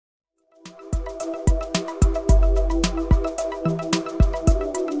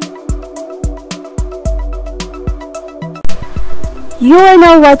You are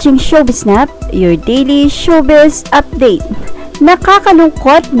now watching Showbiz Snap, your daily showbiz update.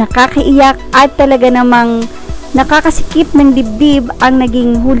 Nakakalungkot, nakakaiyak at talaga namang nakakasikip ng dibdib ang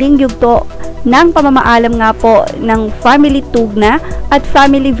naging huling yugto ng pamamaalam nga po ng Family Tugna at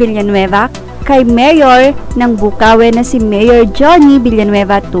Family Villanueva kay Mayor ng Bukawe na si Mayor Joni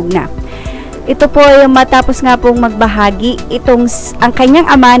Villanueva Tugna. Ito po ay matapos nga pong magbahagi ang kanyang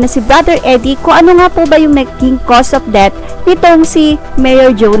ama na si Brother Eddie kung ano nga po ba yung naging cause of death nitong si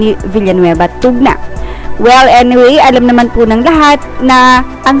Mayor Joni Villanueva Tugna. Well, anyway, alam naman po ng lahat na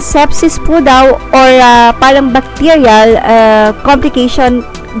ang sepsis po daw or parang bacterial complication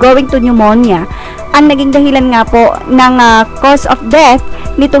going to pneumonia ang naging dahilan nga po ng cause of death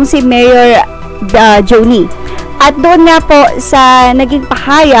nitong si Mayor Joni. At doon nga po sa naging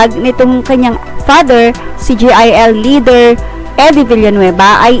pahayag nitong kanyang father, si GIL leader Eddie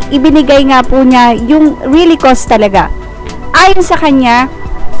Villanueva, ay ibinigay nga po niya yung really cause talaga. Ayon sa kanya,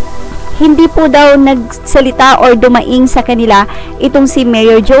 hindi po daw nagsalita or dumaing sa kanila itong si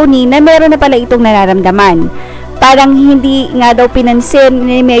Mayor Joni na meron na pala itong nararamdaman. Parang hindi nga daw pinansin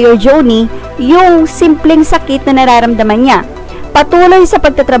ni Mayor Joni yung simpleng sakit na nararamdaman niya. Patuloy sa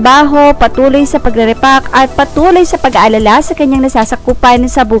pagtatrabaho, patuloy sa pagrerepak at patuloy sa pag-aalala sa kanyang nasasakupan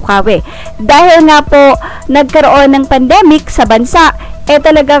sa Bukawe. Dahil nga po nagkaroon ng pandemic sa bansa,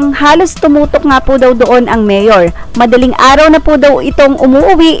 talagang halos tumutok nga po daw doon ang mayor. Madaling araw na po daw itong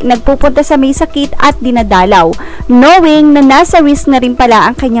umuwi, nagpupunta sa may sakit at dinadalaw, knowing na nasa risk na rin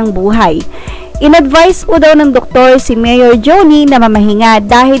pala ang kanyang buhay. In-advise po daw ng doktor si Mayor Joni na mamahinga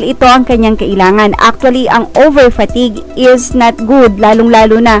dahil ito ang kanyang kailangan. Actually, ang over-fatigue is not good,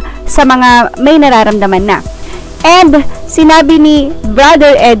 lalong-lalo na sa mga may nararamdaman na. And sinabi ni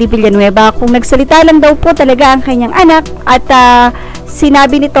Brother Eddie Villanueva kung nagsalita lang daw po talaga ang kanyang anak at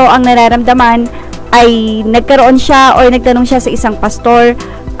sinabi nito ang nararamdaman ay nagkaroon siya or nagtanong siya sa isang pastor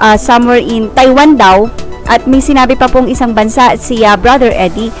somewhere in Taiwan daw. At may sinabi pa pong isang bansa si Brother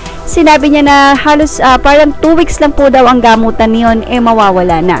Eddie. Sinabi niya na halos parang 2 weeks lang po daw ang gamutan niyon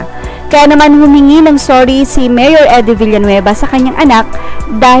mawawala na. Kaya naman humingi ng sorry si Mayor Eddie Villanueva sa kanyang anak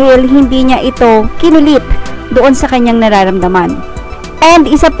dahil hindi niya ito kinulit doon sa kanyang nararamdaman. And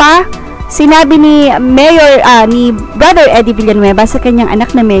isa pa, sinabi ni Brother Eddie Villanueva sa kanyang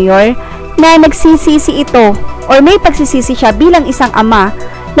anak na mayor na nagsisisi ito or may pagsisisi siya bilang isang ama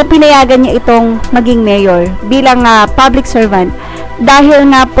na pinayagan niya itong maging mayor bilang public servant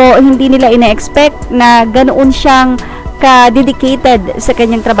dahil nga po hindi nila ina-expect na ganoon siyang ka-dedicated sa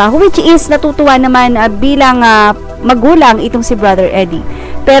kanyang trabaho, which is natutuwa naman bilang magulang itong si Brother Eddie.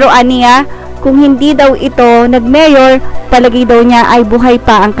 Pero aniya, kung hindi daw ito nag-mayor, palagi daw niya ay buhay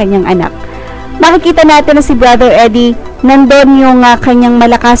pa ang kanyang anak. Makikita natin na si Brother Eddie, nandun yung kanyang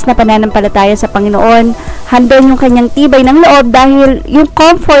malakas na pananampalataya sa Panginoon, handon yung kanyang tibay ng loob dahil yung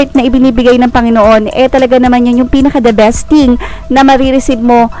comfort na ibinibigay ng Panginoon, talaga naman yun yung pinaka-the best thing na marireceive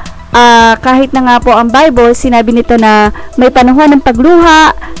mo. Kahit na nga po ang Bible, sinabi nito na may panahon ng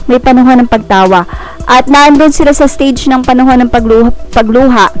pagluha, may panahon ng pagtawa. At nandun sila sa stage ng panahon ng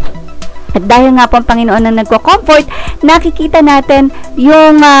pagluha. At dahil nga po ang Panginoon na nagko-comfort, nakikita natin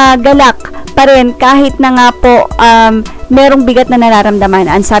yung galak pa rin kahit na nga po merong bigat na nararamdaman.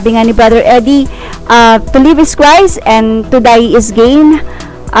 Ang sabi nga ni Brother Eddie, to live is Christ and to die is gain.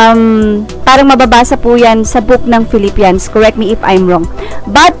 Parang mababasa po yan sa book ng Philippians. Correct me if I'm wrong.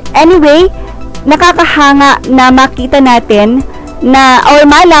 But anyway, nakakahanga na makita natin na or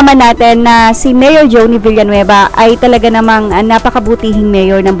malaman natin na si Mayor Joni Villanueva ay talaga namang napakabutihing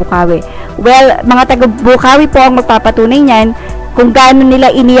mayor ng Bukawe. Well, mga taga Bukawe po ang magpapatunay niyan kung gaano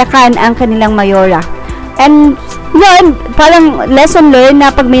nila iniyakan ang kanilang mayora. And yun, parang lesson learned na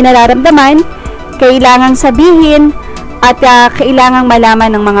pag may nararamdaman, kailangang sabihin at kailangang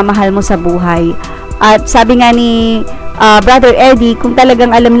malaman ng mga mahal mo sa buhay. At sabi nga ni Brother Eddie, kung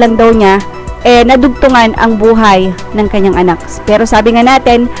talagang alam lang daw niya, nadugtungan ang buhay ng kanyang anak. Pero sabi nga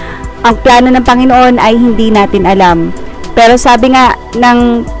natin, ang plano ng Panginoon ay hindi natin alam. Pero sabi nga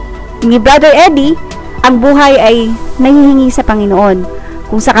ni Brother Eddie, ang buhay ay nahihingi sa Panginoon.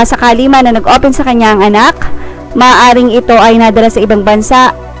 Kung sakasakali man na nag-open sa kanya ang anak, maaaring ito ay nadala sa ibang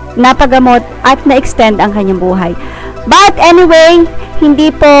bansa, napagamot at na-extend ang kanyang buhay. But anyway, hindi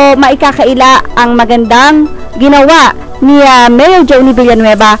po maikakaila ang magandang ginawa ni Mayor Joni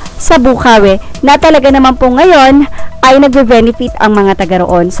Villanueva sa Bukawe na talaga naman po ngayon ay nagbe-benefit ang mga taga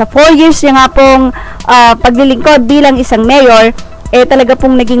roon. Sa 4 years niya nga pong paglilingkod bilang isang mayor, talaga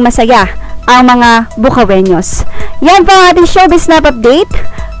pong naging masaya ang mga Bukawenyos. Yan po ang ating Showbiz Snap Update.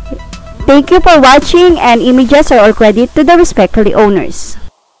 Thank you for watching and images are all credit to the respectfully owners.